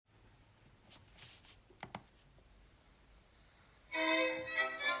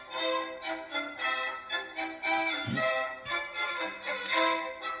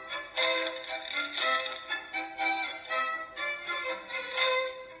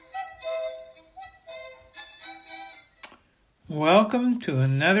Welcome to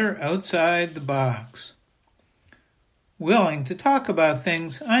another Outside the Box. Willing to talk about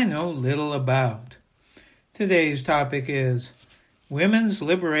things I know little about. Today's topic is women's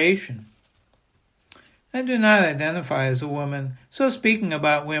liberation. I do not identify as a woman, so speaking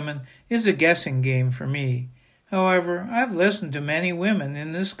about women is a guessing game for me. However, I've listened to many women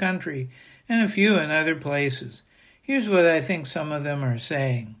in this country and a few in other places. Here's what I think some of them are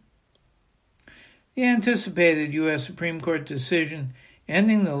saying. The anticipated U.S. Supreme Court decision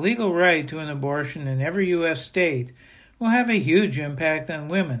ending the legal right to an abortion in every U.S. state will have a huge impact on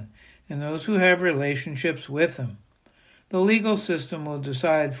women and those who have relationships with them. The legal system will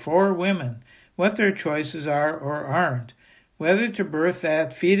decide for women what their choices are or aren't, whether to birth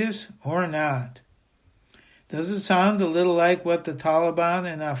that fetus or not. Does it sound a little like what the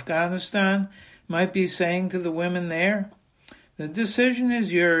Taliban in Afghanistan might be saying to the women there? The decision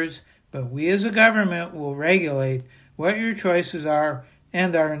is yours, but we as a government will regulate what your choices are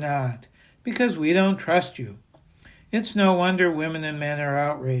and are not, because we don't trust you. It's no wonder women and men are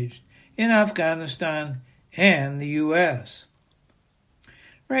outraged in Afghanistan and the U.S.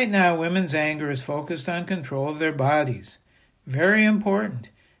 Right now, women's anger is focused on control of their bodies. Very important.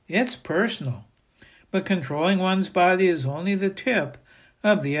 It's personal. But controlling one's body is only the tip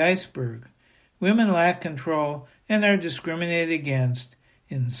of the iceberg. Women lack control and are discriminated against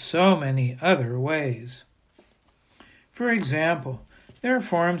in so many other ways. For example, there are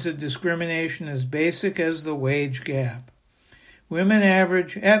forms of discrimination as basic as the wage gap. Women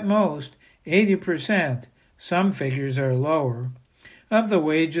average, at most, 80%, some figures are lower, of the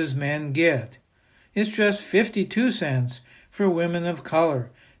wages men get. It's just 52 cents for women of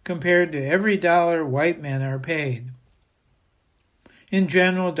color, compared to every dollar white men are paid. In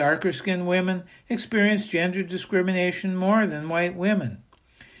general, darker-skinned women experience gender discrimination more than white women.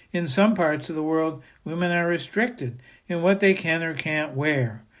 In some parts of the world, women are restricted in what they can or can't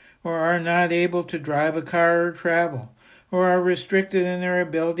wear, or are not able to drive a car or travel, or are restricted in their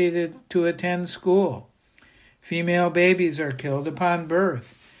ability to attend school. Female babies are killed upon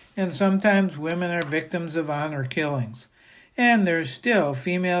birth, and sometimes women are victims of honor killings. And there's still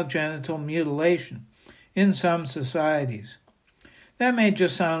female genital mutilation in some societies. That may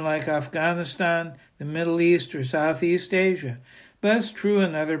just sound like Afghanistan, the Middle East, or Southeast Asia, but it's true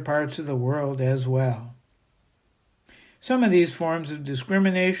in other parts of the world as well. Some of these forms of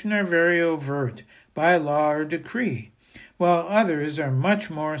discrimination are very overt, by law or decree, while others are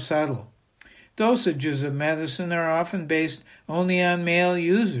much more subtle. Dosages of medicine are often based only on male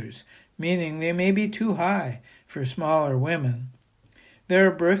users, meaning they may be too high for smaller women. There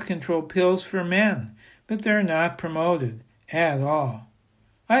are birth control pills for men, but they're not promoted at all.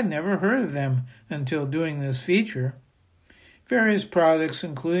 I'd never heard of them until doing this feature. Various products,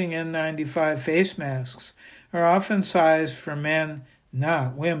 including N95 face masks, are often sized for men,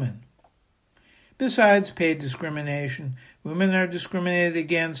 not women. Besides paid discrimination, women are discriminated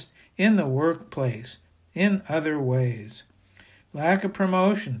against in the workplace in other ways. Lack of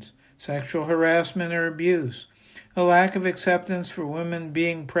promotions, sexual harassment or abuse, a lack of acceptance for women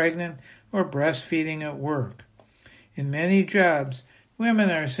being pregnant or breastfeeding at work. In many jobs,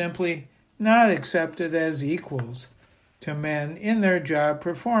 women are simply not accepted as equals to men in their job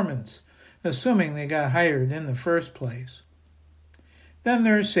performance, assuming they got hired in the first place. Then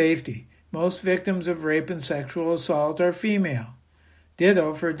there's safety. Most victims of rape and sexual assault are female.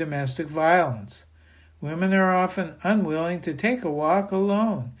 Ditto for domestic violence. Women are often unwilling to take a walk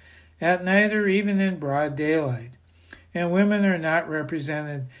alone, at night or even in broad daylight, and women are not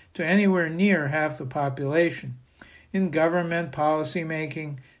represented to anywhere near half the population in government policy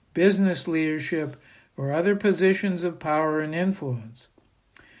making, business leadership, or other positions of power and influence.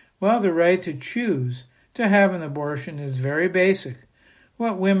 While the right to choose to have an abortion is very basic,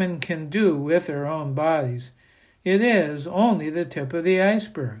 what women can do with their own bodies, it is only the tip of the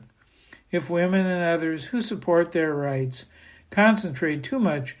iceberg. If women and others who support their rights concentrate too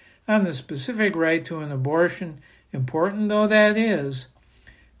much on the specific right to an abortion, important though that is,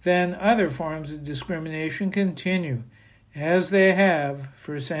 then other forms of discrimination continue, as they have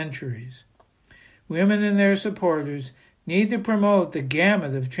for centuries. Women and their supporters need to promote the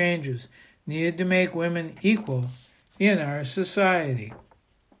gamut of changes needed to make women equal in our society.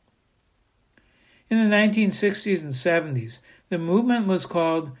 In the 1960s and 70s, the movement was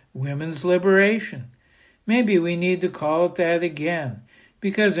called women's liberation. Maybe we need to call it that again,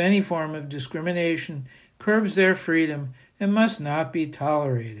 because any form of discrimination curbs their freedom and must not be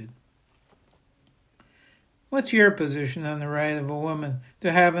tolerated. What's your position on the right of a woman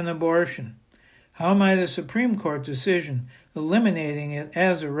to have an abortion? How might a Supreme Court decision eliminating it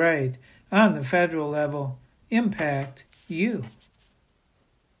as a right on the federal level impact you.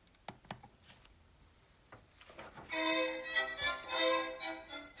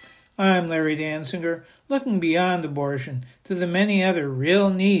 I'm Larry Dansinger, looking beyond abortion to the many other real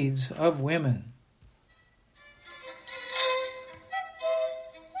needs of women.